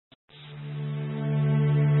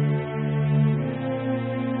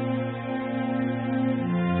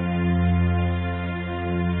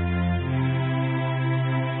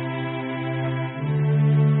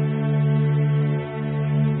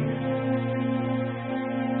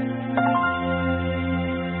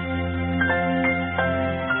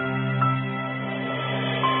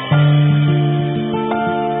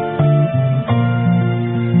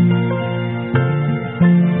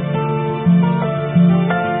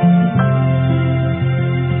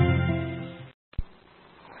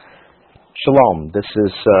Shalom. This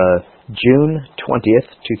is June 20th,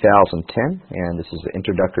 2010, and this is the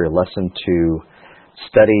introductory lesson to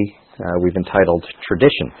study we've entitled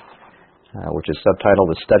Tradition, which is subtitled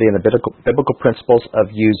The Study in the Biblical Principles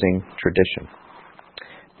of Using Tradition.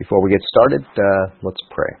 Before we get started, let's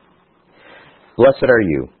pray. Blessed are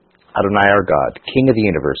you, Adonai our God, King of the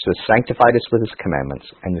universe, who has sanctified us with his commandments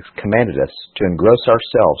and has commanded us to engross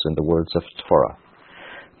ourselves in the words of Torah.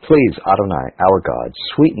 Please, Adonai, our God,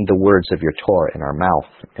 sweeten the words of your Torah in our mouth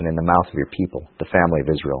and in the mouth of your people, the family of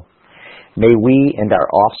Israel. May we and our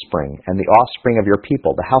offspring and the offspring of your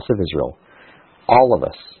people, the house of Israel, all of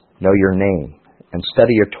us, know your name and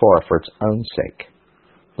study your Torah for its own sake.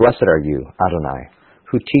 Blessed are you, Adonai,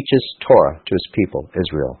 who teaches Torah to his people,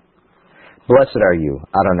 Israel. Blessed are you,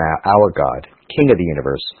 Adonai, our God, King of the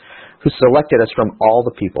universe, who selected us from all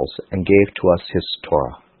the peoples and gave to us his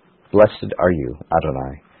Torah. Blessed are you,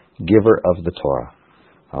 Adonai, giver of the Torah.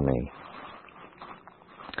 Amen.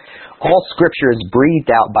 All Scripture is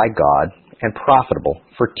breathed out by God and profitable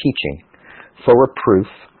for teaching, for reproof,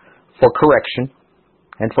 for correction,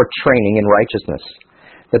 and for training in righteousness,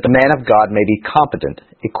 that the man of God may be competent,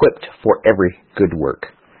 equipped for every good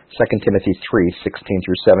work. 2 Timothy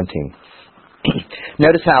 3:16-17.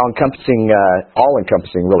 Notice how all-encompassing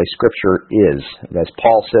really Scripture is. As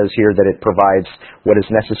Paul says here, that it provides what is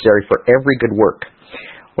necessary for every good work.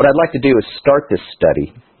 What I'd like to do is start this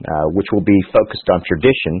study, which will be focused on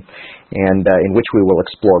tradition, and in which we will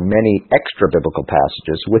explore many extra-biblical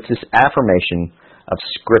passages, with this affirmation of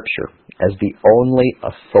Scripture as the only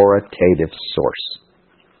authoritative source.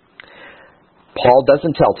 Paul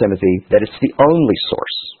doesn't tell Timothy that it's the only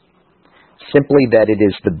source, simply that it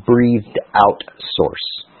is the breathed-out source.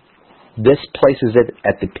 This places it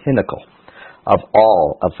at the pinnacle of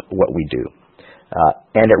all of what we do.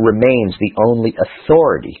 And it remains the only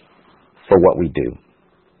authority for what we do.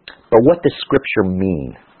 But what does Scripture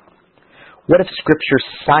mean? What if Scripture's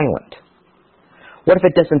silent? What if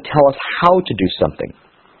it doesn't tell us how to do something?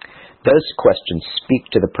 Those questions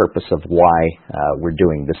speak to the purpose of why we're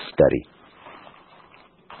doing this study.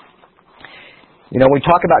 You know, when we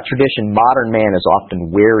talk about tradition, modern man is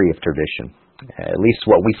often wary of tradition, at least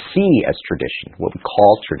what we see as tradition, what we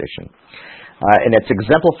call tradition. And it's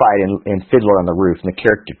exemplified in Fiddler on the Roof, in the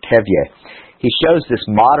character Tevye. He shows this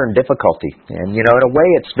modern difficulty, and in a way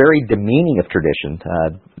it's very demeaning of tradition.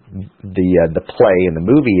 The play and the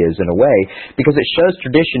movie is, in a way, because it shows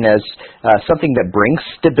tradition as something that brings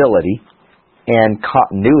stability and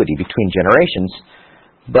continuity between generations.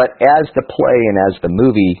 But as the play and as the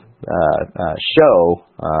movie show,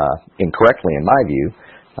 incorrectly in my view,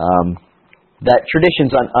 that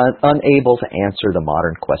tradition's unable to answer the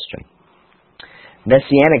modern question.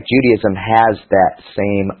 Messianic Judaism has that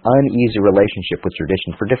same uneasy relationship with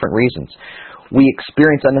tradition for different reasons. We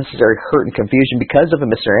experience unnecessary hurt and confusion because of a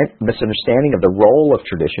misunderstanding of the role of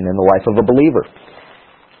tradition in the life of a believer.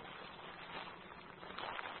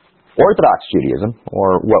 Orthodox Judaism,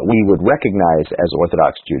 or what we would recognize as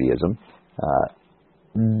Orthodox Judaism,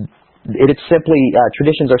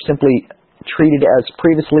 traditions are simply treated as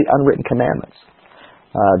previously unwritten commandments.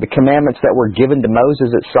 The commandments that were given to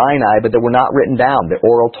Moses at Sinai, but that were not written down, the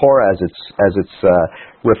oral Torah as it's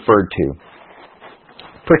referred to.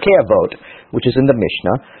 Pirkei Avot, which is in the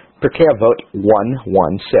Mishnah, Pirkei Avot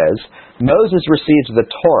 1:1 says, Moses received the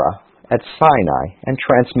Torah at Sinai and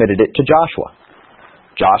transmitted it to Joshua.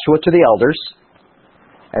 Joshua to the elders,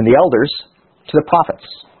 and the elders to the prophets,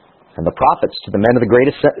 and the prophets to the men of the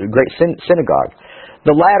great synagogue.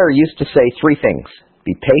 The latter used to say three things: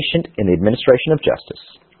 be patient in the administration of justice,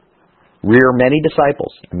 rear many disciples,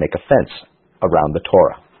 and make a fence around the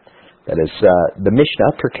Torah. That is the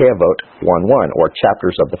Mishnah, Pirkei Avot 1:1, or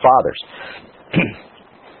Chapters of the Fathers.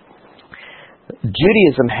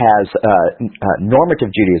 Normative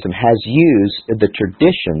Judaism has used the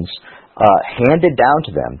traditions handed down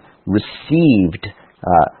to them, received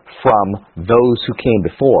from those who came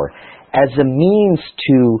before, as a means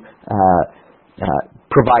to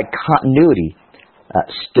provide continuity,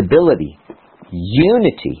 stability,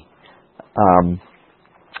 unity,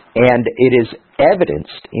 and it is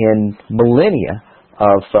evidenced in millennia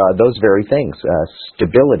of those very things: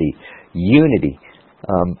 stability, unity.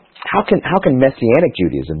 How can Messianic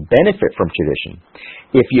Judaism benefit from tradition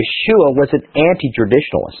if Yeshua was an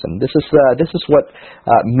anti-traditionalist? And this is what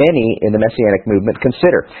many in the Messianic movement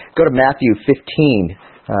consider. Go to Matthew 15,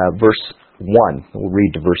 verse 1. We'll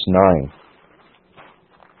read to verse 9.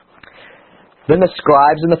 Then the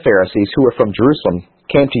scribes and the Pharisees who were from Jerusalem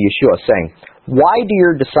came to Yeshua, saying, Why do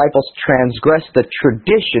your disciples transgress the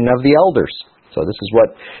tradition of the elders? So this is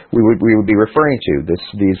what we would be referring to,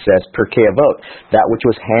 these as Pirkei Avot, that which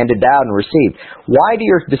was handed down and received. Why do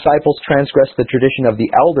your disciples transgress the tradition of the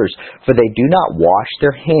elders? For they do not wash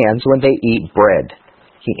their hands when they eat bread.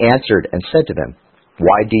 He answered and said to them,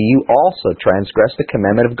 Why do you also transgress the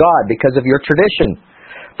commandment of God because of your tradition?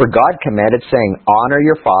 For God commanded, saying, Honor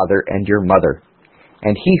your father and your mother.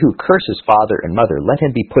 And he who curses father and mother, let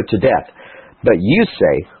him be put to death. But you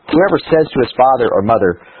say, Whoever says to his father or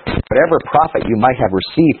mother, Whatever profit you might have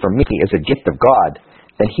received from me is a gift of God,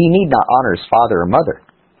 then he need not honor his father or mother.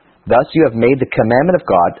 Thus you have made the commandment of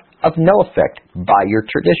God of no effect by your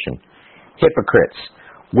tradition. Hypocrites,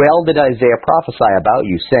 well did Isaiah prophesy about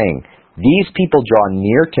you, saying, These people draw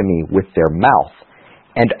near to me with their mouth,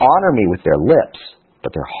 and honor me with their lips,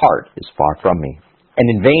 but their heart is far from me. And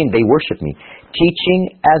in vain they worship me,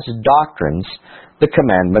 teaching as doctrines the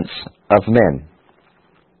commandments of men.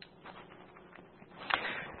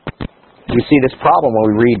 We see this problem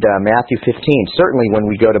when we read Matthew 15. Certainly when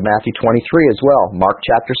we go to Matthew 23 as well, Mark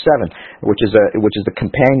chapter 7, which is the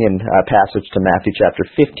companion passage to Matthew chapter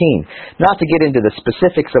 15. Not to get into the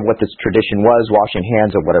specifics of what this tradition was, washing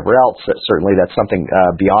hands or whatever else. Certainly that's something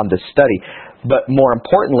beyond this study. But more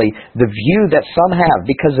importantly, the view that some have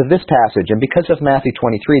because of this passage and because of Matthew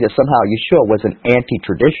 23 that somehow Yeshua was an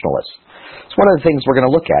anti-traditionalist. It's one of the things we're going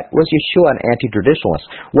to look at. Was Yeshua an anti-traditionalist?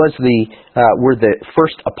 Were the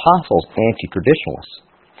first apostles anti-traditionalists?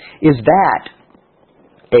 Is that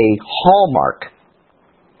a hallmark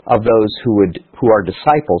of those who are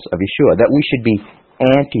disciples of Yeshua, that we should be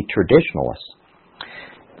anti-traditionalists?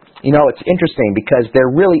 You know, it's interesting because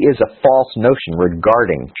there really is a false notion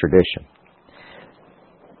regarding tradition.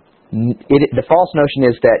 The false notion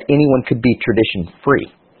is that anyone could be tradition-free.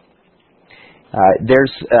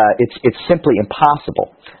 It's simply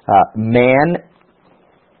impossible. Man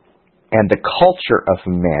and the culture of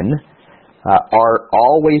men are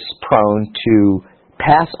always prone to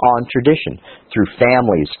pass on tradition through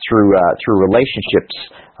families, through relationships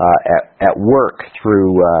at work,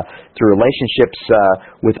 through relationships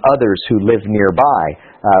with others who live nearby.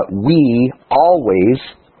 We always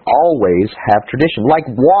have tradition. Like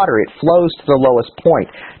water, it flows to the lowest point.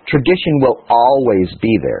 Tradition will always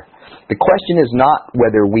be there. The question is not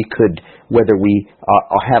whether we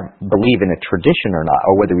believe in a tradition or not,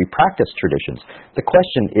 or whether we practice traditions. The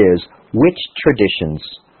question is, which traditions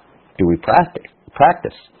do we practice?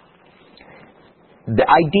 The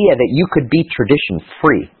idea that you could be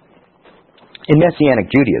tradition-free in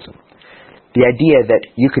Messianic Judaism, the idea that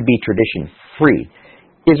you could be tradition-free,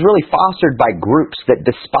 is really fostered by groups that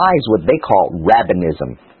despise what they call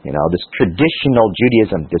rabbinism. You know, this traditional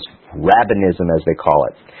Judaism, this rabbinism as they call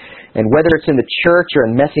it. And whether it's in the church or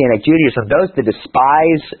in Messianic Judaism, those that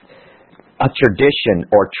despise a tradition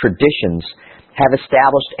or traditions have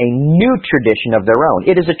established a new tradition of their own.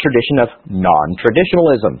 It is a tradition of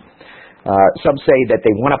non-traditionalism. Some say that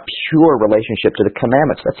they want a pure relationship to the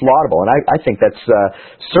commandments. That's laudable, and I think that's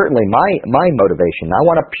certainly my motivation. I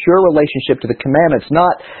want a pure relationship to the commandments,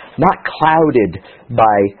 not clouded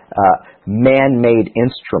by man-made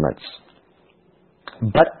instruments.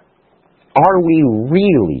 But are we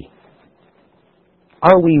really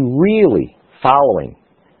following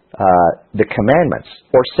the commandments,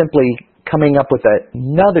 or simply coming up with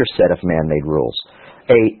another set of man-made rules,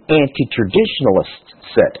 an anti-traditionalist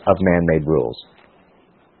set of man-made rules?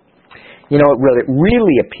 You know, it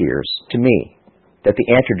really appears to me that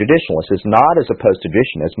the anti-traditionalist is not as opposed to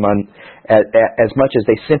tradition as much as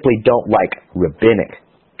they simply don't like rabbinic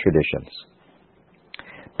traditions.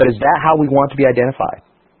 But is that how we want to be identified?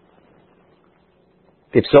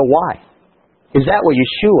 If so, why? Is that what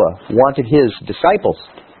Yeshua wanted his disciples,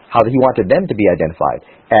 how he wanted them to be identified?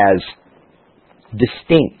 As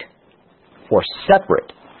distinct or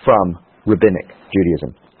separate from rabbinic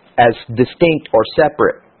Judaism? As distinct or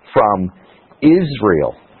separate from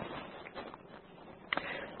Israel?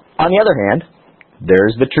 On the other hand,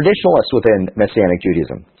 there's the traditionalist within Messianic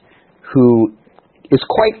Judaism, who is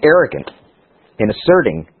quite arrogant in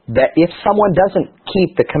asserting that if someone doesn't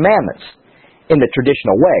keep the commandments in the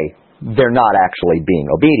traditional way, they're not actually being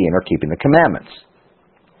obedient or keeping the commandments.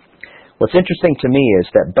 What's interesting to me is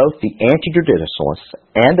that both the anti-traditionalists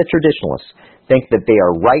and the traditionalists think that they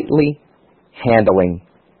are rightly handling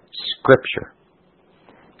Scripture.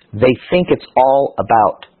 They think it's all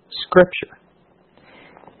about Scripture.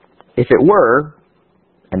 If it were,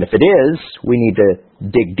 and if it is, we need to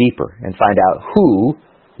dig deeper and find out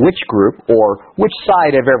which group, or which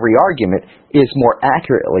side of every argument is more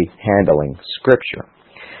accurately handling Scripture.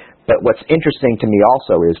 But what's interesting to me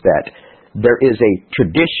also is that there is a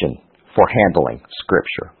tradition for handling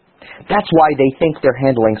Scripture. That's why they think they're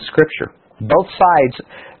handling Scripture. Both sides,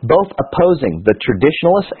 both opposing the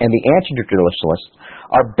traditionalists and the anti-traditionalists,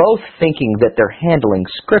 are both thinking that they're handling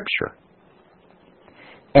Scripture.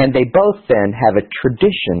 And they both then have a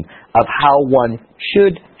tradition of how one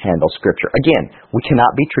should handle Scripture. Again, we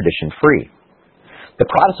cannot be tradition-free. The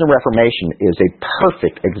Protestant Reformation is a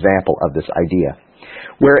perfect example of this idea,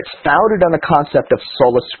 where it's founded on the concept of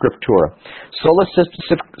sola scriptura. Sola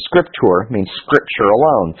scriptura means Scripture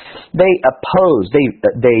alone. They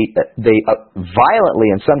violently,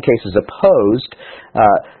 in some cases, opposed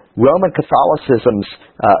Roman Catholicism's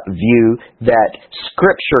view that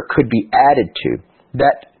Scripture could be added to,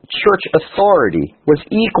 that church authority was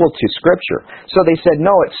equal to Scripture. So they said,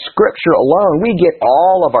 no, it's Scripture alone. We get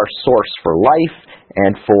all of our source for life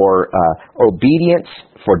and for obedience,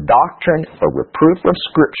 for doctrine, for reproof from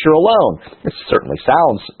Scripture alone. This certainly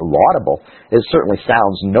sounds laudable. It certainly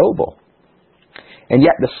sounds noble. And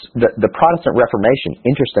yet the Protestant Reformation,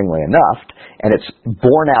 interestingly enough, and it's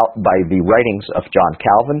borne out by the writings of John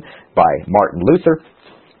Calvin, by Martin Luther,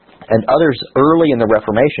 and others early in the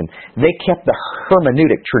Reformation, they kept the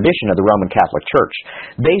hermeneutic tradition of the Roman Catholic Church.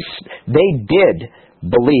 They did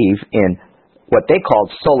believe in what they called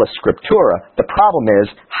sola scriptura. The problem is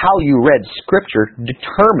how you read Scripture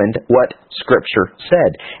determined what Scripture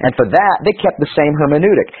said. And for that, they kept the same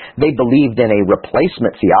hermeneutic. They believed in a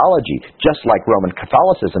replacement theology, just like Roman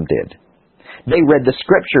Catholicism did. They read the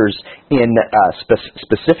Scriptures in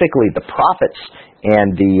specifically the prophets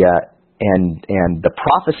and the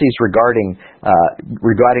prophecies regarding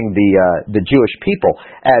the Jewish people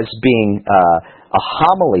as being a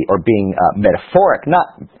homily or being metaphoric, not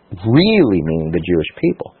really meaning the Jewish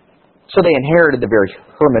people. So they inherited the very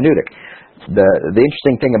hermeneutic. The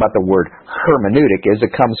interesting thing about the word hermeneutic is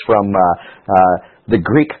it comes from the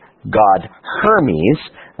Greek god Hermes,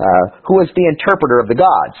 who is the interpreter of the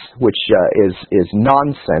gods, which is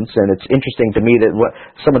nonsense. And it's interesting to me that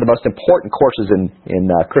some of the most important courses in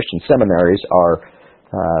Christian seminaries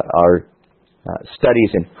are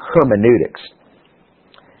studies in hermeneutics.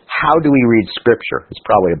 How do we read Scripture is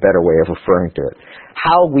probably a better way of referring to it.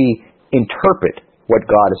 How we interpret what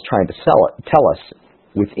God is trying to tell us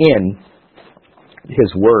within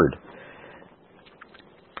His Word.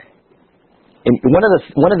 And one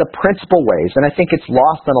of the principal ways, and I think it's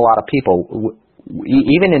lost on a lot of people,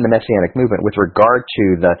 even in the Messianic movement, with regard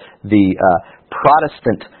to the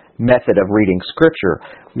Protestant method of reading Scripture,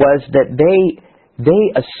 was that they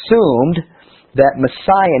assumed that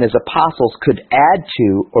Messiah and His apostles could add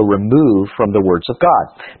to or remove from the words of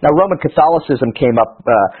God. Now, Roman Catholicism came up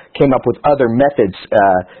with other methods,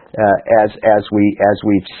 as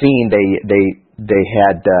we've seen. They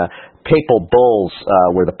had papal bulls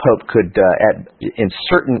where the Pope could,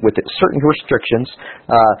 with certain restrictions,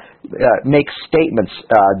 make statements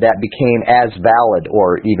that became as valid,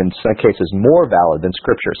 or even in some cases more valid than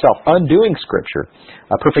Scripture itself, undoing Scripture.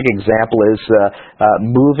 A perfect example is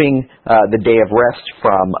moving the day of rest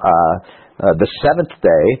from the seventh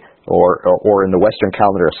day, or in the Western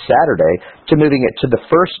calendar of Saturday, to moving it to the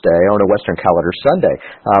first day on a Western calendar Sunday.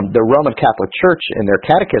 The Roman Catholic Church in their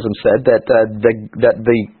catechism said that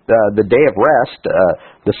the day of rest,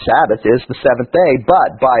 the Sabbath, is the seventh day,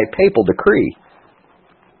 but by papal decree,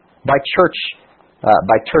 by church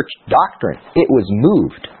doctrine, it was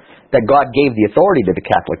moved. That God gave the authority to the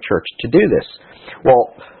Catholic Church to do this.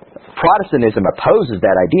 Well, Protestantism opposes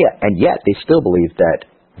that idea, and yet they still believe that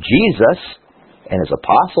Jesus and His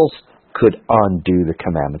apostles could undo the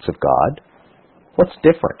commandments of God. What's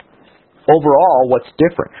different? Overall, what's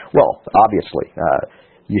different? Well, obviously,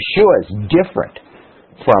 Yeshua is different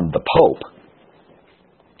from the Pope.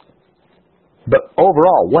 But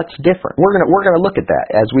overall, what's different? We're going to look at that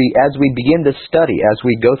as we begin this study, as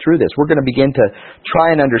we go through this. We're going to begin to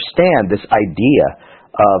try and understand this idea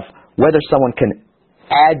of whether someone can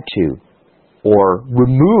add to or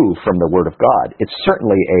remove from the Word of God. It's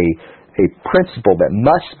certainly a principle that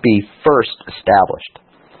must be first established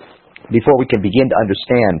before we can begin to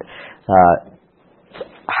understand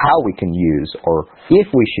how we can use, or if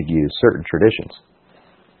we should use, certain traditions.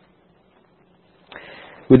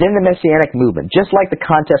 Within the Messianic movement, just like the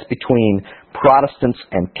contest between Protestants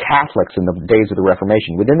and Catholics in the days of the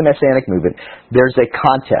Reformation, within the Messianic movement, there's a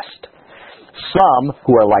contest. Some,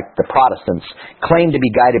 who are like the Protestants, claim to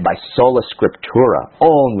be guided by sola scriptura,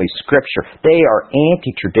 only Scripture. They are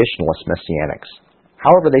anti-traditionalist Messianics.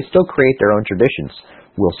 However, they still create their own traditions.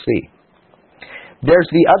 We'll see.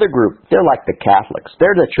 There's the other group. They're like the Catholics.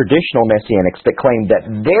 They're the traditional Messianics that claim that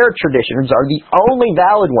their traditions are the only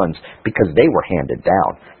valid ones because they were handed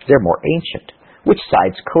down. They're more ancient. Which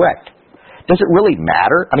side's correct? Does it really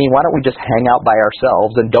matter? I mean, why don't we just hang out by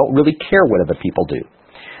ourselves and don't really care what other people do?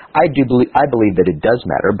 I believe that it does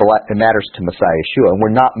matter. It matters to Messiah Yeshua, and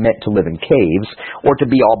we're not meant to live in caves or to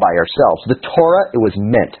be all by ourselves. The Torah, it was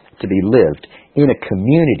meant to be lived in a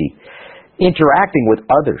community, interacting with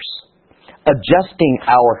others, adjusting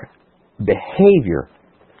our behavior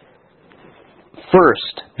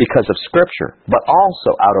first because of Scripture, but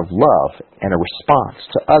also out of love and a response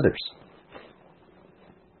to others.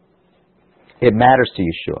 It matters to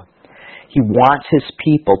Yeshua. He wants His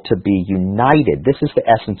people to be united. This is the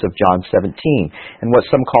essence of John 17 and what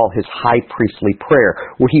some call His high priestly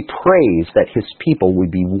prayer, where He prays that His people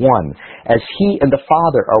would be one, as He and the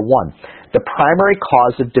Father are one. The primary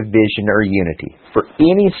cause of division or unity for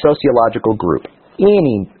any sociological group,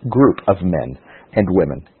 any group of men and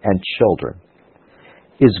women and children,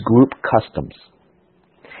 is group customs.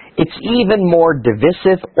 It's even more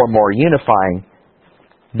divisive or more unifying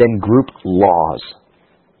than group laws.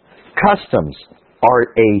 Customs are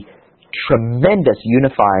a tremendous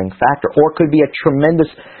unifying factor, or could be a tremendous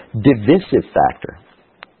divisive factor.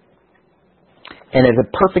 And as a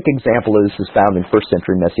perfect example of this is found in first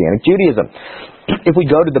century Messianic Judaism. If we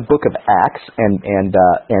go to the book of Acts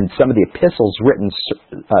and some of the epistles written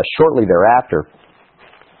shortly thereafter,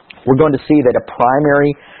 we're going to see that a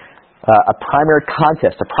primary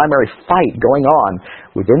contest, a primary fight going on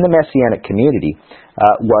within the Messianic community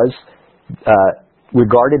was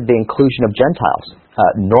regarded the inclusion of Gentiles.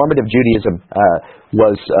 Normative Judaism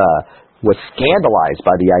was scandalized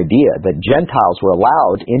by the idea that Gentiles were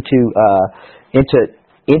allowed into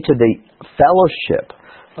the fellowship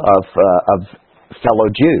of fellow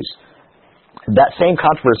Jews. That same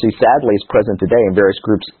controversy, sadly, is present today in various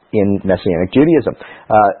groups in Messianic Judaism.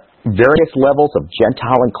 Various levels of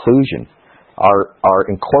Gentile inclusion are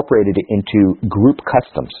incorporated into group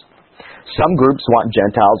customs. Some groups want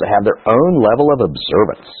Gentiles to have their own level of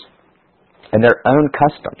observance and their own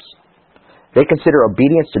customs. They consider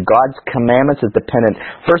obedience to God's commandments as dependent,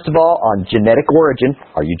 first of all, on genetic origin.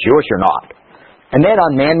 Are you Jewish or not? And then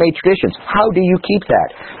on man-made traditions. How do you keep that?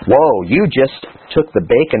 Whoa, you just took the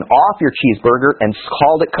bacon off your cheeseburger and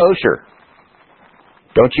called it kosher.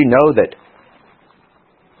 Don't you know that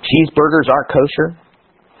cheeseburgers aren't kosher?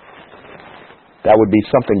 That would be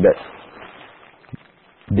something that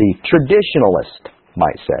the traditionalist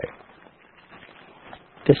might say.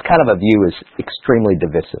 This kind of a view is extremely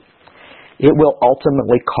divisive. It will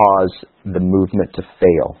ultimately cause the movement to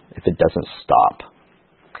fail if it doesn't stop.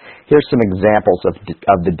 Here's some examples of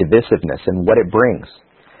the divisiveness and what it brings.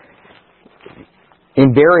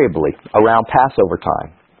 Invariably, around Passover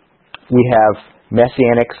time, we have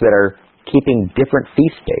Messianics that are keeping different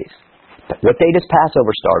feast days. What day does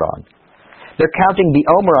Passover start on? They're counting the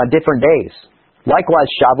Omer on different days. Likewise,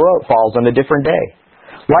 Shavuot falls on a different day.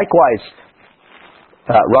 Likewise,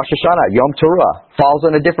 Rosh Hashanah, Yom Teruah, falls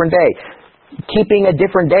on a different day. Keeping a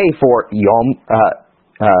different day for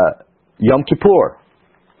Yom Kippur.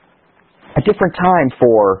 A different time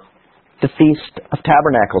for the Feast of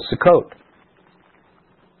Tabernacles, Sukkot.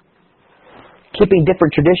 Keeping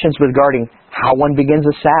different traditions regarding how one begins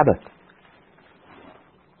a Sabbath.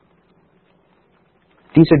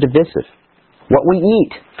 These are divisive. What we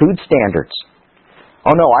eat, food standards.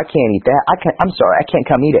 Oh no, I can't eat that. I'm sorry, I can't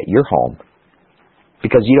come eat at your home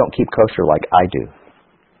because you don't keep kosher like I do.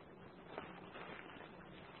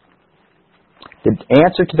 The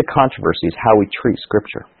answer to the controversy is how we treat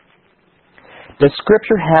Scripture. Does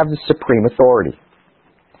Scripture have the supreme authority?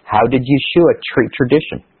 How did Yeshua treat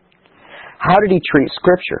tradition? How did He treat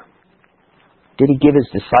Scripture? Did He give His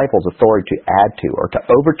disciples authority to add to or to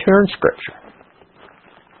overturn Scripture?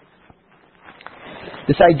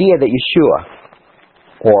 This idea that Yeshua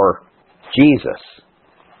or Jesus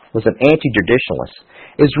was an anti-traditionalist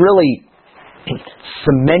is really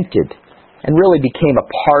cemented and really became a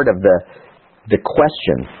part of the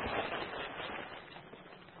question,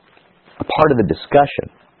 a part of the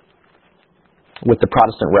discussion with the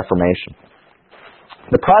Protestant Reformation.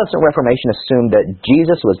 The Protestant Reformation assumed that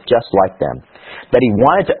Jesus was just like them, that He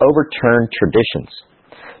wanted to overturn traditions.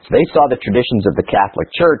 So they saw the traditions of the Catholic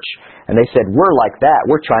Church and they said, we're like that,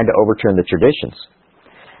 we're trying to overturn the traditions.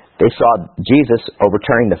 They saw Jesus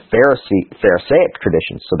overturning the Pharisaic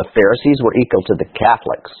traditions. So the Pharisees were equal to the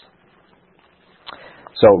Catholics.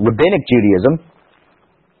 So Rabbinic Judaism,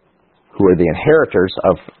 who are the inheritors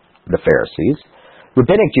of the Pharisees,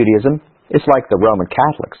 Rabbinic Judaism is like the Roman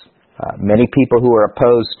Catholics. Many people who are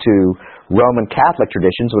opposed to Roman Catholic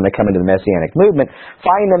traditions when they come into the Messianic movement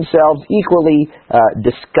find themselves equally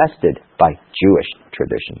disgusted by Jewish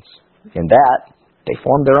traditions. In that, they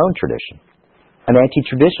form their own tradition. An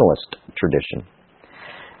anti-traditionalist tradition.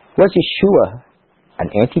 Was Yeshua an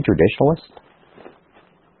anti-traditionalist?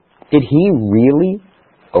 Did He really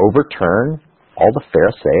overturn all the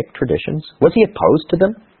Pharisaic traditions? Was he opposed to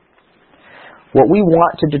them? What we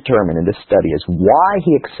want to determine in this study is why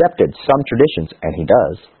he accepted some traditions, and he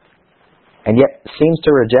does, and yet seems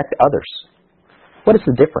to reject others. What is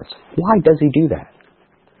the difference? Why does he do that?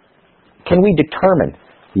 Can we determine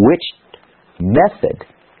which method?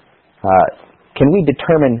 Can we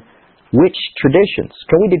determine which traditions?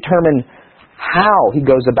 Can we determine how he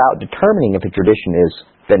goes about determining if a tradition is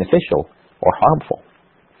beneficial or harmful?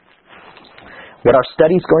 What our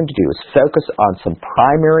study is going to do is focus on some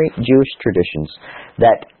primary Jewish traditions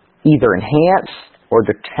that either enhance or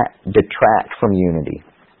detract from unity.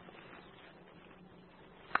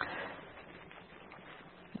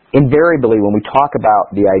 Invariably, when we talk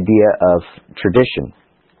about the idea of tradition,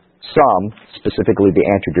 some, specifically the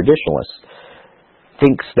anti-traditionalists,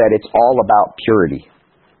 thinks that it's all about purity.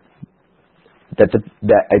 That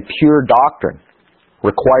a pure doctrine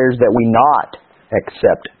requires that we not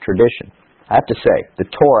accept tradition. I have to say, the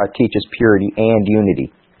Torah teaches purity and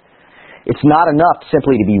unity. It's not enough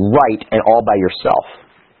simply to be right and all by yourself,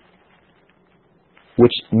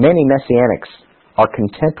 which many Messianics are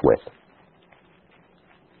content with.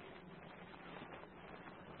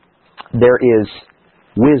 There is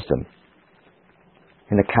wisdom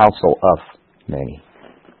in the counsel of many.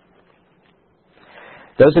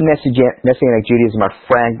 Those in Messianic Judaism are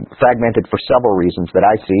fragmented for several reasons that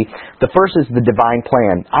I see. The first is the divine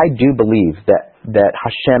plan. I do believe that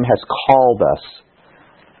Hashem has called us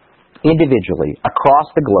individually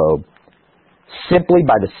across the globe simply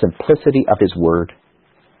by the simplicity of His Word.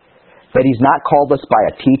 That He's not called us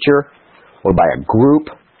by a teacher or by a group,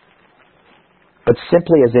 but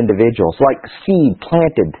simply as individuals, like seed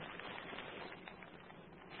planted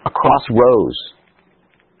across rows,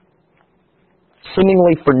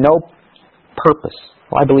 seemingly for no purpose.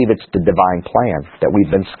 Well, I believe it's the divine plan that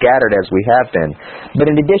we've been scattered as we have been. But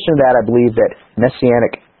in addition to that, I believe that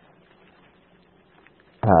Messianic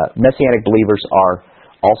believers are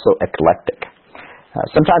also eclectic.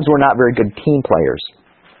 Sometimes we're not very good team players.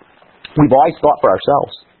 We've always thought for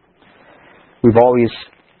ourselves. We've always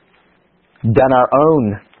done our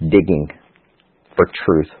own digging for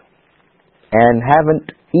truth and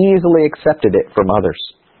haven't easily accepted it from others.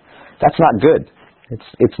 That's not good.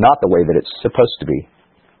 It's not the way that it's supposed to be.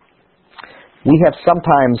 We have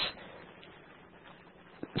sometimes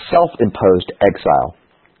self-imposed exile.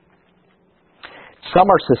 Some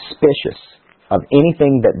are suspicious of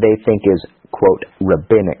anything that they think is, quote,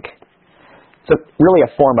 rabbinic.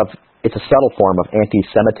 It's a subtle form of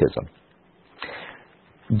anti-Semitism,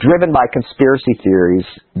 driven by conspiracy theories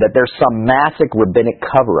that there's some massive rabbinic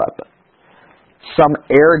cover-up. Some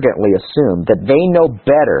arrogantly assume that they know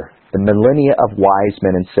better the millennia of wise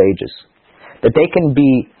men and sages, that they can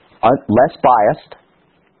be less biased,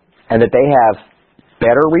 and that they have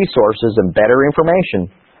better resources and better information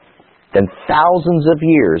than thousands of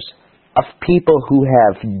years of people who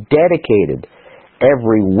have dedicated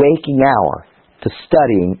every waking hour to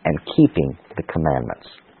studying and keeping the commandments.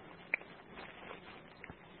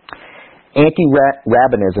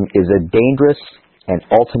 Anti-rabbinism is a dangerous and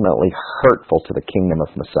ultimately hurtful to the kingdom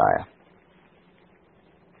of Messiah.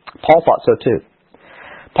 Paul thought so too.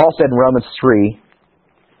 Paul said in Romans 3,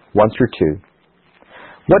 1 through 2,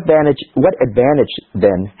 What advantage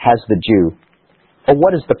then has the Jew, or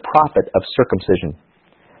what is the profit of circumcision?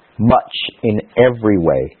 Much in every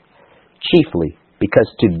way, chiefly because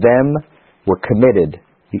to them were committed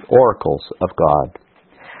the oracles of God.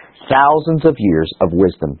 Thousands of years of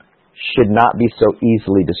wisdom should not be so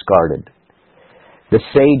easily discarded. The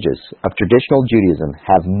sages of traditional Judaism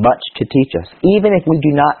have much to teach us, even if we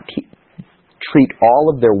do not treat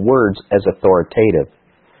all of their words as authoritative.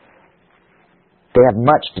 They have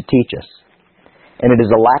much to teach us, and it is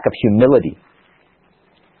a lack of humility,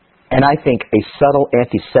 and I think a subtle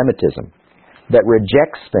anti-Semitism that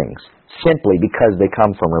rejects things simply because they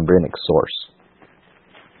come from a rabbinic source.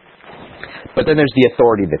 But then there's the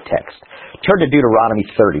authority of the text. Turn to Deuteronomy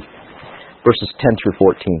 30, verses 10 through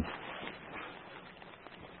 14.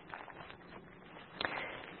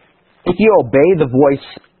 If you obey the voice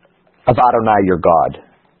of Adonai your God,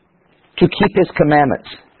 to keep His commandments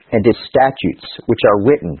and His statutes, which are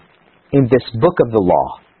written in this book of the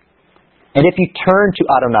law, and if you turn to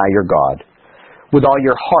Adonai your God with all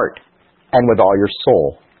your heart and with all your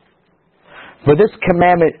soul, for this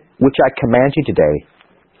commandment which I command you today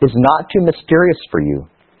is not too mysterious for you,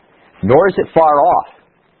 nor is it far off.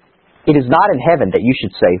 It is not in heaven that you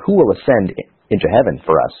should say, who will ascend into heaven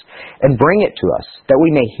for us, and bring it to us, that we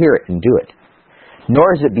may hear it and do it.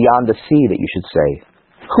 Nor is it beyond the sea that you should say,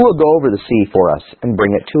 who will go over the sea for us, and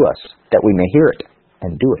bring it to us, that we may hear it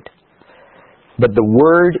and do it. But the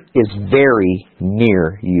word is very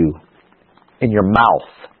near you, in your mouth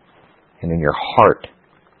and in your heart,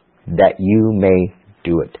 that you may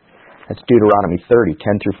do it. That's Deuteronomy 30,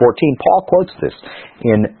 10 through 14. Paul quotes this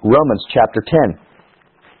in Romans chapter 10.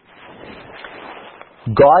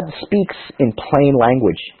 God speaks in plain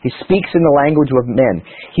language. He speaks in the language of men.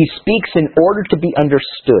 He speaks in order to be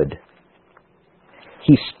understood.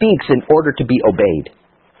 He speaks in order to be obeyed.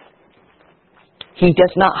 He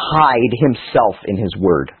does not hide himself in his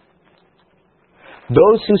word.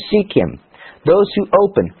 Those who seek him, those who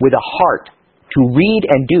open with a heart to read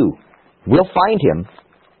and do, will find him,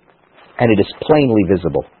 and it is plainly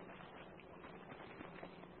visible.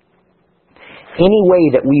 Any way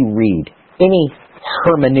that we read, any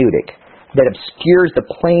hermeneutic that obscures the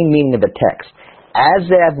plain meaning of the text, as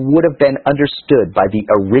that would have been understood by the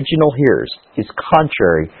original hearers, is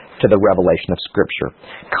contrary to the revelation of Scripture,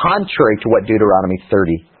 contrary to what Deuteronomy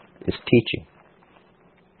 30 is teaching.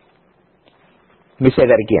 Let me say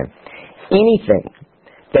that again. Anything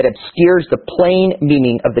that obscures the plain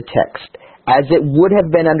meaning of the text, as it would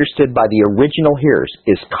have been understood by the original hearers,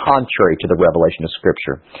 is contrary to the revelation of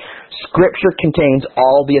Scripture. Scripture contains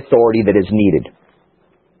all the authority that is needed.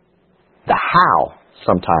 The how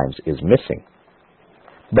sometimes is missing.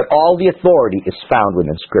 But all the authority is found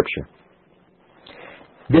within Scripture.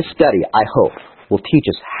 This study, I hope, will teach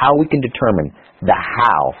us how we can determine the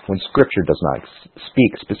how when Scripture does not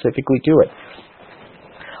speak specifically to it.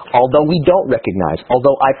 Although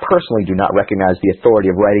I personally do not recognize the authority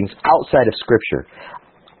of writings outside of Scripture,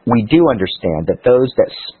 we do understand that those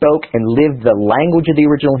that spoke and lived the language of the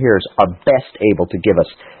original hearers are best able to give us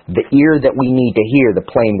the ear that we need to hear the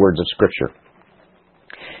plain words of Scripture.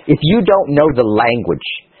 If you don't know the language,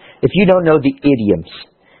 if you don't know the idioms,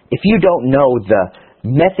 if you don't know the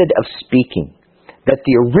method of speaking that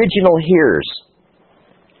the original hearers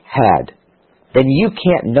had, then you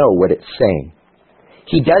can't know what it's saying.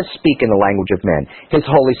 He does speak in the language of men. His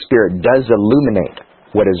Holy Spirit does illuminate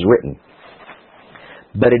what is written.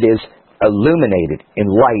 But it is illuminated in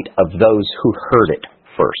light of those who heard it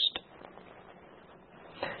first.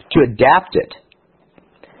 To adapt it,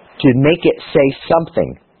 to make it say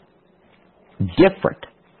something different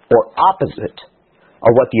or opposite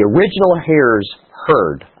of what the original hearers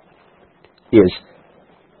heard, is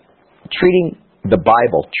treating the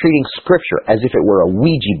Bible, treating Scripture as if it were a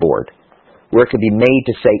Ouija board, where it could be made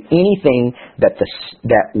to say anything that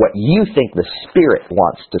what you think the Spirit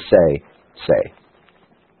wants to say.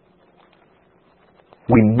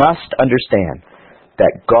 We must understand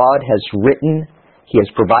that God has written, He has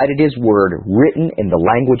provided His Word written in the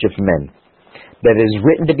language of men, that it is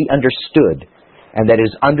written to be understood, and that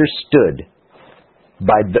is understood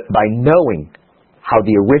by knowing how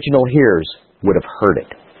the original hearers would have heard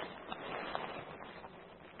it.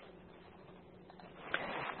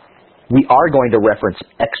 We are going to reference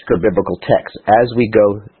extra-biblical texts as we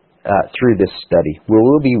go through this study. We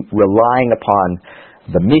will be relying upon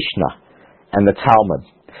the Mishnah and the Talmud.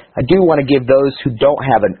 I do want to give those who don't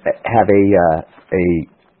have a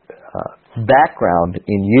background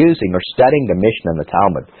in using or studying the Mishnah and the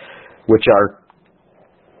Talmud, which are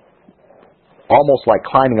almost like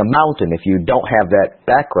climbing a mountain if you don't have that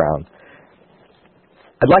background.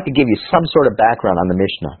 I'd like to give you some sort of background on the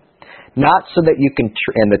Mishnah. Not so that you can,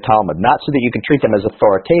 and the Talmud, not so that you can treat them as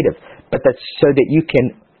authoritative, but that's so that you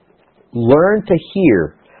can learn to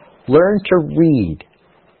hear, learn to read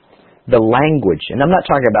the language. And I'm not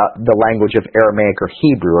talking about the language of Aramaic or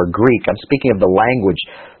Hebrew or Greek. I'm speaking of the language,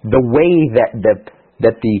 the way that the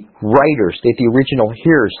writers, that the original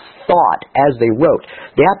hearers thought as they wrote.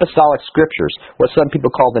 The apostolic scriptures, what some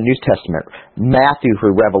people call the New Testament, Matthew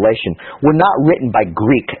through Revelation, were not written by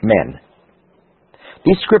Greek men.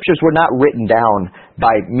 These scriptures were not written down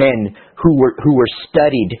by men who were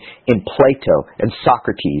studied in Plato and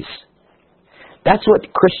Socrates. That's what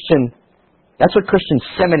Christian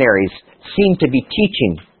seminaries seem to be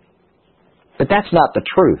teaching. But that's not the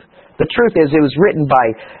truth. The truth is it was written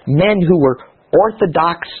by men who were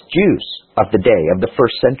Orthodox Jews of the day, of the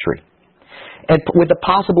first century. And with the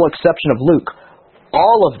possible exception of Luke,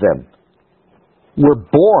 all of them were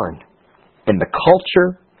born in the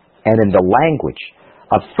culture and in the language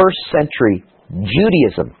of first century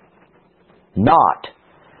Judaism, not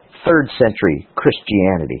third century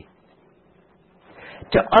Christianity.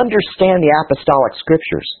 To understand the apostolic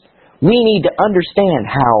scriptures, we need to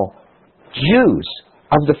understand how Jews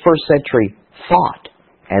of the first century thought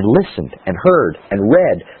and listened and heard and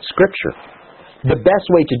read Scripture. The best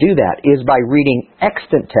way to do that is by reading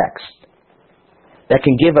extant texts that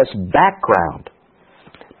can give us background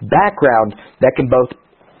that can both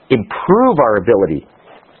improve our ability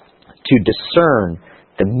to discern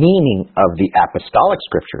the meaning of the apostolic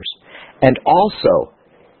scriptures, and also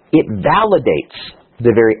it validates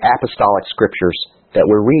the very apostolic scriptures that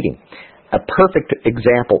we're reading. A perfect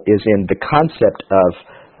example is in the concept of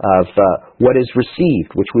what is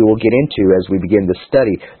received, which we will get into as we begin to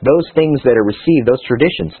study. Those things that are received, those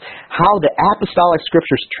traditions, how the apostolic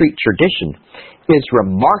scriptures treat tradition is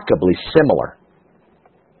remarkably similar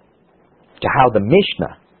to how the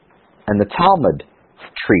Mishnah and the Talmud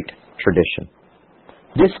treat tradition.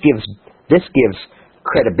 This gives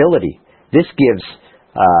credibility. This gives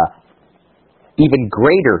even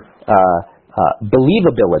greater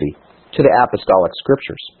believability to the apostolic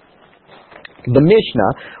scriptures. The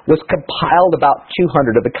Mishnah was compiled about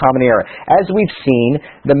 200 of the Common Era. As we've seen,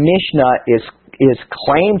 the Mishnah is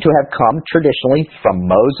claimed to have come traditionally from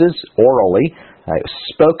Moses orally,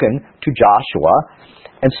 spoken to Joshua,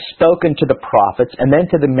 and spoken to the prophets, and then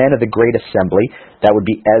to the men of the Great Assembly, that would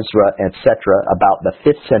be Ezra, etc., about the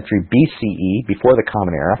 5th century BCE, before the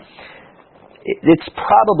Common Era. It's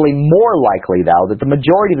probably more likely, though, that the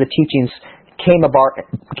majority of the teachings came about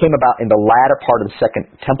in the latter part of the Second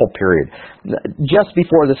Temple period, just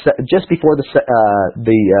before the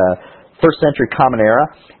First Century Common Era,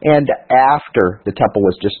 and after the Temple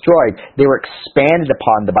was destroyed. They were expanded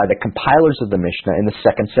upon by the compilers of the Mishnah in the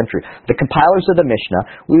 2nd century. The compilers of the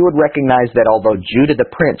Mishnah, we would recognize that although Judah the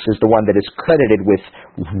Prince is the one that is credited with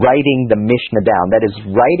writing the Mishnah down, that is,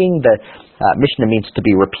 writing the Mishnah means to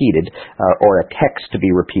be repeated, or a text to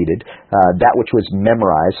be repeated, that which was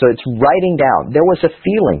memorized. So it's writing down. There was a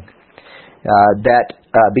feeling that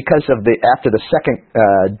because of after the second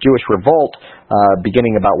Jewish revolt,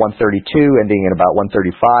 beginning about 132, ending in about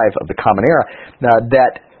 135 of the Common Era,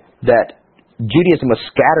 that Judaism was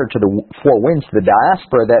scattered to the four winds, to the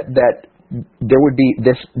diaspora, that there would be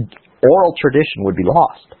this oral tradition would be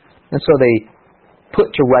lost, and so they put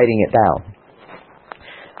to writing it down.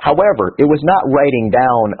 However, it was not writing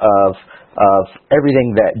down of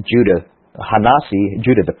everything that Judah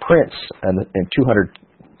the Prince, and 200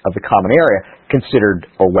 of the Common Era considered,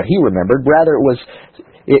 or what he remembered. Rather,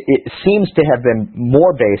 it seems to have been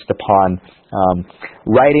more based upon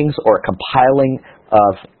writings or compiling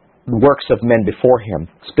of works of men before him,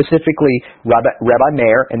 specifically Rabbi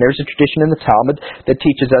Meir. And there's a tradition in the Talmud that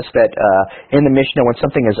teaches us that in the Mishnah, when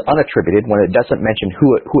something is unattributed, when it doesn't mention who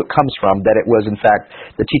it comes from, that it was in fact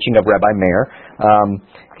the teaching of Rabbi Meir.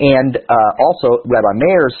 And also Rabbi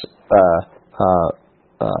Meir's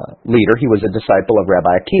leader, he was a disciple of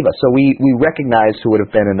Rabbi Akiva. So we recognize who would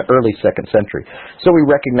have been in the early 2nd century. So we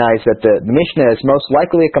recognize that the Mishnah is most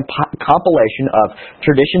likely a compilation of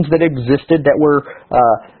traditions that existed that were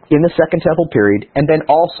in the Second Temple period, and then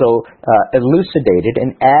also elucidated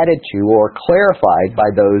and added to or clarified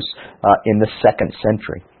by those in the 2nd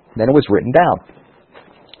century. Then it was written down.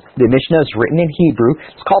 The Mishnah is written in Hebrew.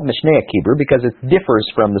 It's called Mishnaic Hebrew because it differs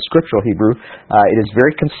from the scriptural Hebrew. It is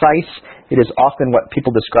very concise. It is often what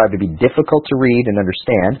people describe to be difficult to read and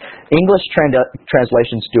understand. English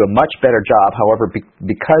translations do a much better job. However,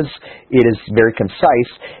 because it is very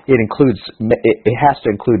concise, it has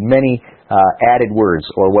to include many added words,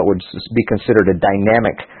 or what would be considered a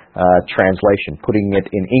dynamic translation. Putting it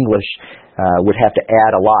in English would have to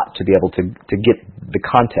add a lot to be able to get the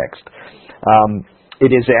context. It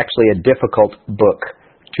is actually a difficult book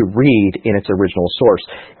to read in its original source.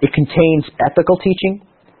 It contains ethical teaching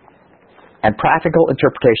and practical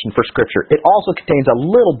interpretation for Scripture. It also contains a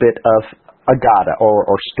little bit of agada,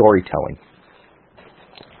 or storytelling.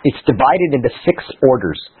 It's divided into 6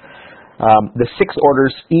 orders. The 6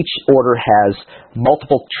 orders, each order has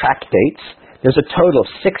multiple tractates. There's a total of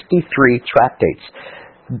 63 tractates.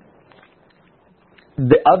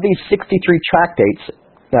 Of these 63 tractates,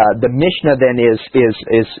 the Mishnah then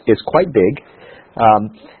is quite big,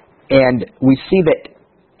 and we see that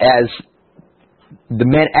as the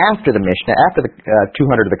men after the Mishnah, after the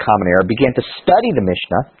 200 of the Common Era, began to study the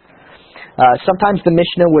Mishnah, sometimes the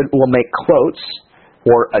Mishnah will make quotes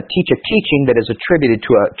or teach a teaching that is attributed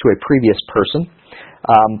to a previous person.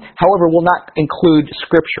 However, will not include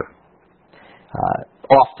Scripture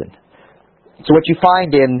often. So what you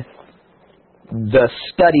find in the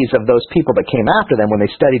studies of those people that came after them when they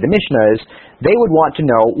studied the Mishnah is they would want to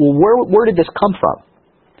know, well, where did this come from?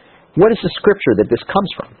 What is the Scripture that this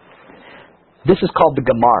comes from? This is called the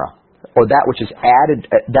Gemara, or that which is added,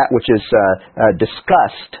 that which is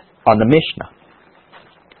discussed on the Mishnah.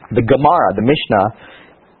 The Gemara, the Mishnah,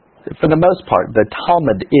 for the most part, the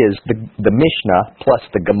Talmud is the Mishnah plus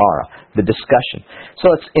the Gemara, the discussion.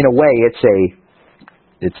 So it's, in a way,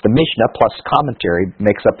 it's the Mishnah plus commentary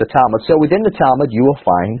makes up the Talmud. So within the Talmud, you will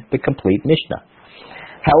find the complete Mishnah.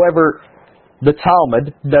 However, the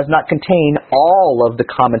Talmud does not contain all of the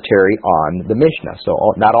commentary on the Mishnah. So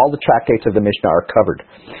not all the tractates of the Mishnah are covered.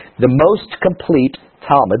 The most complete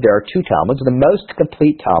Talmud, there are two Talmuds, the most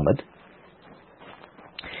complete Talmud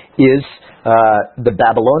is the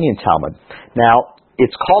Babylonian Talmud. Now,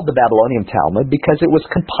 it's called the Babylonian Talmud because it was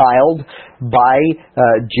compiled by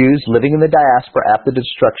Jews living in the diaspora after the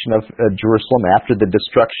destruction of Jerusalem, after the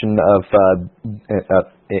destruction of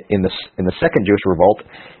in the Second Jewish Revolt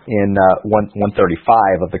in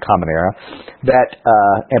 135 of the Common Era.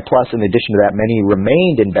 And plus, in addition to that, many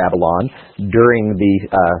remained in Babylon during the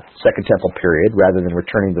Second Temple period rather than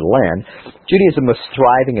returning to the land. Judaism was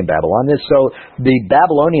thriving in Babylon, and so the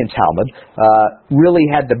Babylonian Talmud really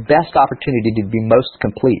had the best opportunity to be most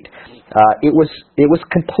complete. It was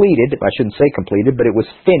completed, I shouldn't say completed, but it was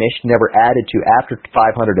finished, never added to, after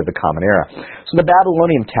 500 of the Common Era. So the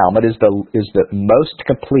Babylonian Talmud is the most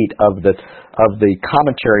complete of the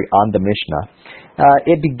commentary on the Mishnah.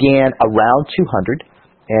 It began around 200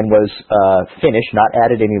 and was finished, not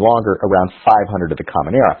added any longer, around 500 of the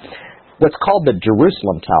Common Era. What's called the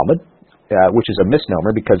Jerusalem Talmud, which is a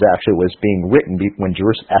misnomer because actually it was being written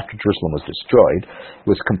after Jerusalem was destroyed. It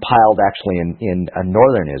was compiled actually in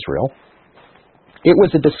northern Israel. It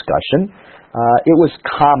was a discussion. It was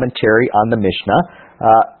commentary on the Mishnah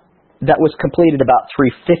that was completed about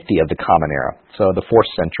 350 of the Common Era, so the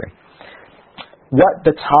 4th century. What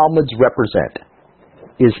the Talmuds represent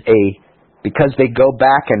is because they go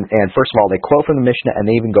back and first of all they quote from the Mishnah, and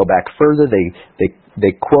they even go back further.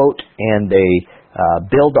 They quote and they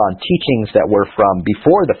build on teachings that were from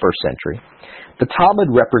before the 1st century. The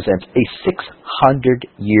Talmud represents a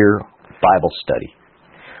 600-year Bible study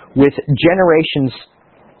with generations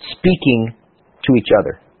speaking to each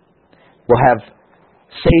other. We'll have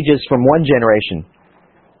sages from one generation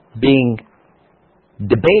being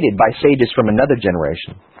debated by sages from another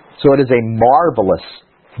generation. So it is a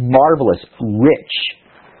marvelous, rich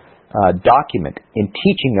document in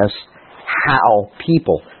teaching us how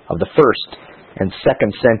people of the 1st and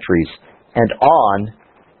 2nd centuries and on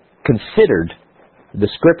considered the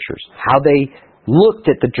Scriptures, how they looked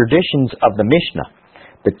at the traditions of the Mishnah,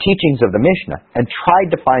 the teachings of the Mishnah, and tried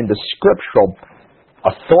to find the scriptural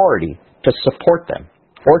authority to support them,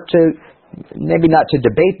 or to maybe not to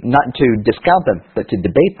discount them, but to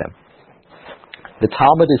debate them. The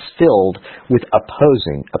Talmud is filled with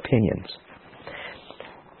opposing opinions.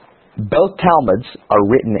 Both Talmuds are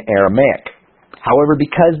written in Aramaic. However,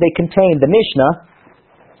 because they contain the Mishnah,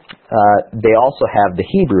 they also have the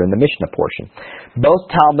Hebrew in the Mishnah portion. Both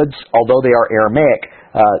Talmuds, although they are Aramaic,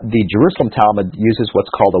 the Jerusalem Talmud uses what's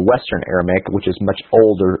called a Western Aramaic, which is much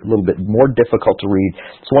older, a little bit more difficult to read.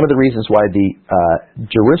 It's one of the reasons why the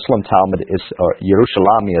Jerusalem Talmud is, or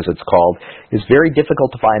Yerushalmi as it's called, is very difficult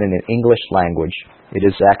to find in an English language. It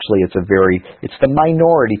is actually, it's the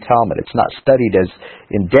minority Talmud. Will not studied as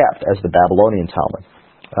in depth as the Babylonian Talmud.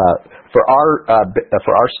 For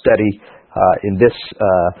our study in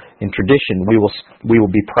tradition, we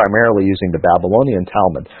will be primarily using the Babylonian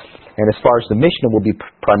Talmud, and as far as the Mishnah, we'll be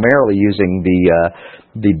primarily using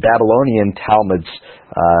the Babylonian Talmud's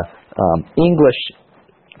English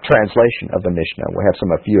translation of the Mishnah. We have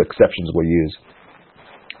a few exceptions we'll use.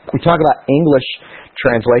 We talk about English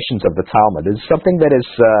translations of the Talmud. It's something that is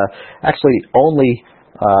actually only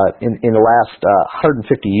in the last 150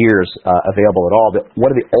 years available at all.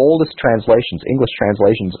 One of the oldest translations, English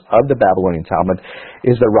translations of the Babylonian Talmud,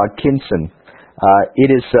 is the Rodkinson. It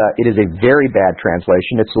is a very bad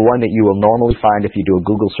translation. It's the one that you will normally find if you do a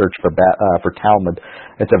Google search for Talmud.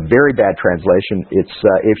 It's a very bad translation. It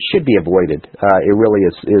should be avoided. It really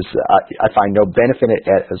is. I find no benefit in it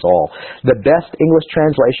at all. The best English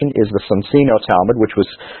translation is the Soncino Talmud, which was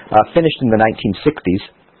finished in the 1960s.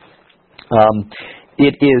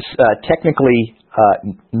 It is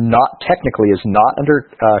not under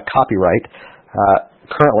copyright,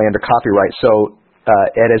 currently under copyright, so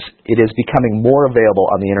it is becoming more available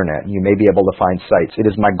on the internet. You may be able to find sites. It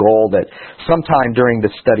is my goal that sometime during the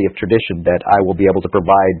study of tradition that I will be able to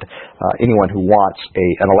provide anyone who wants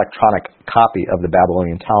an electronic copy of the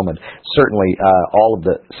Babylonian Talmud, certainly all of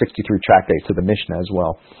the 63 tractates of the Mishnah as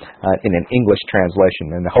well, in an English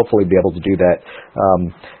translation, and hopefully be able to do that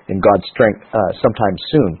in God's strength sometime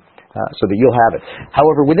soon. So that you'll have it.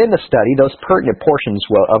 However, within the study, those pertinent portions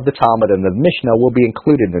of the Talmud and the Mishnah will be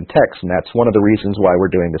included in text, and that's one of the reasons why we're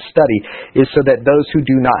doing this study, is so that those who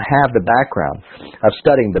do not have the background of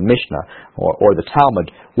studying the Mishnah or the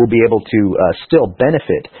Talmud will be able to still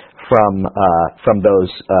benefit from those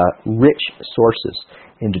rich sources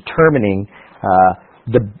in determining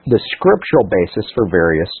the scriptural basis for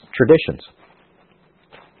various traditions.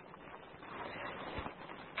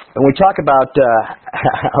 When we talk about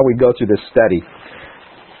how we go through this study,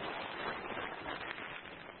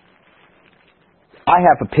 I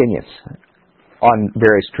have opinions on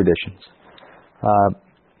various traditions.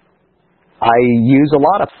 I use a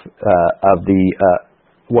lot of the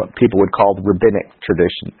what people would call the rabbinic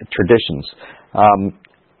traditions.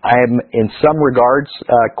 I'm in some regards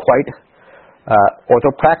quite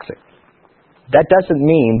orthopraxic. That doesn't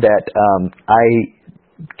mean that I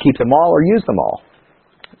keep them all or use them all.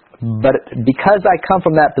 But because I come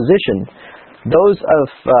from that position, those of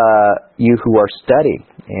you who are studying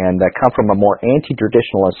and that come from a more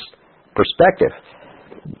anti-traditionalist perspective,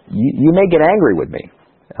 you may get angry with me.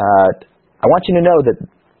 I want you to know that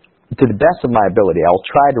to the best of my ability, I'll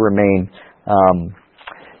try to remain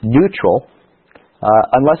neutral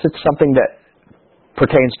unless it's something that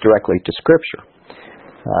pertains directly to Scripture.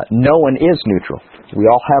 No one is neutral. We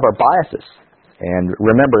all have our biases. And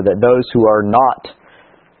remember that those who are not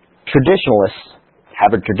traditionalists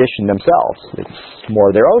have a tradition themselves. It's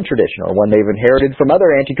more their own tradition or one they've inherited from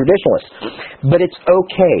other anti-traditionalists. But it's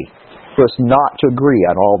okay for us not to agree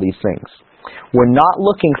on all these things. We're not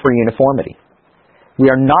looking for uniformity. We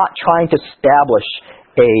are not trying to establish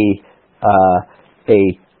a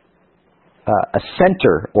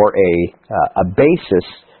center or a basis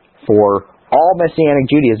for all Messianic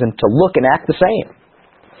Judaism to look and act the same.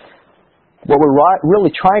 What we're really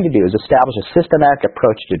trying to do is establish a systematic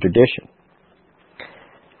approach to tradition.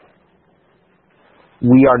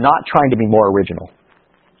 We are not trying to be more original.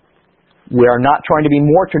 We are not trying to be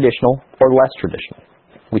more traditional or less traditional.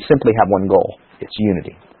 We simply have one goal. It's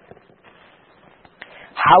unity.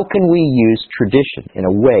 How can we use tradition in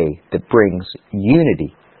a way that brings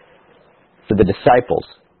unity for the disciples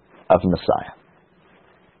of Messiah?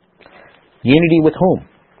 Unity with whom?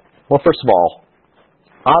 Well, first of all,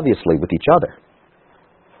 obviously with each other,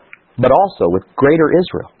 but also with greater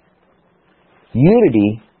Israel.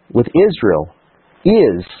 Unity with Israel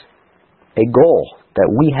is a goal that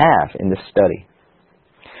we have in this study.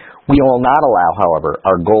 We will not allow, however,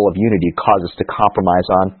 our goal of unity to cause us to compromise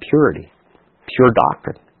on purity, pure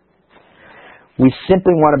doctrine. We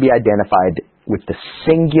simply want to be identified with the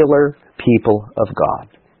singular people of God.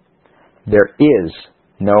 There is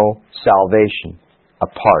no salvation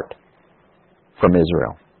apart from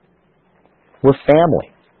Israel. We're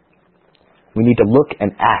family. We need to look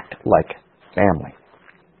and act like family.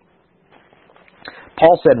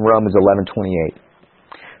 Paul said in Romans 11:28,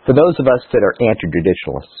 for those of us that are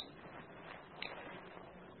anti-traditionalists,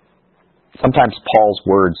 sometimes Paul's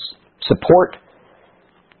words support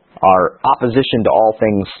our opposition to all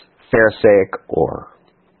things Pharisaic or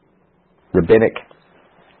rabbinic.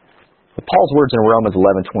 But Paul's words in Romans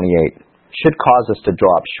 11:28 should cause us to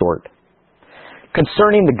draw up short.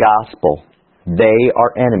 Concerning the gospel, they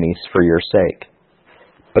are enemies for your sake.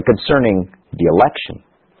 But concerning the election,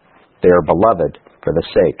 they are beloved for the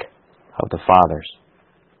sake of the fathers.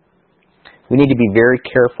 We need to be very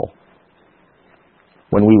careful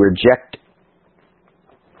when we reject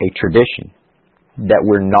a tradition that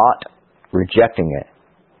we're not rejecting it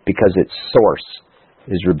because its source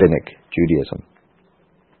is rabbinic Judaism.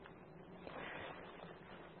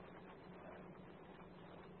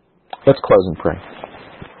 Let's close and pray.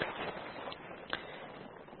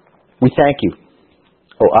 We thank you,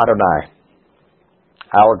 O Adonai,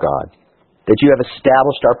 our God, that you have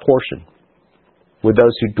established our portion with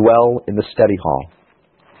those who dwell in the study hall.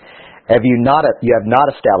 You have not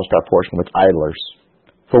established our portion with idlers,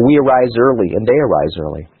 for we arise early and they arise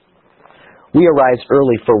early. We arise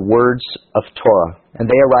early for words of Torah, and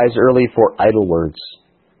they arise early for idle words.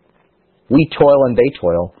 We toil and they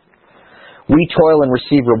toil. We toil and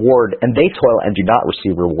receive reward, and they toil and do not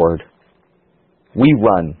receive reward. We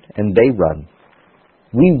run and they run.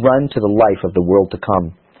 We run to the life of the world to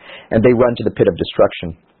come, and they run to the pit of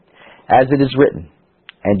destruction. As it is written,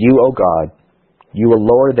 and you, O God, you will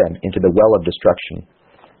lower them into the well of destruction.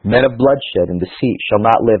 Men of bloodshed and deceit shall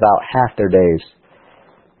not live out half their days.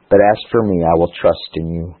 But as for me, I will trust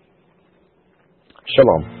in you.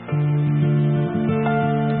 Shalom.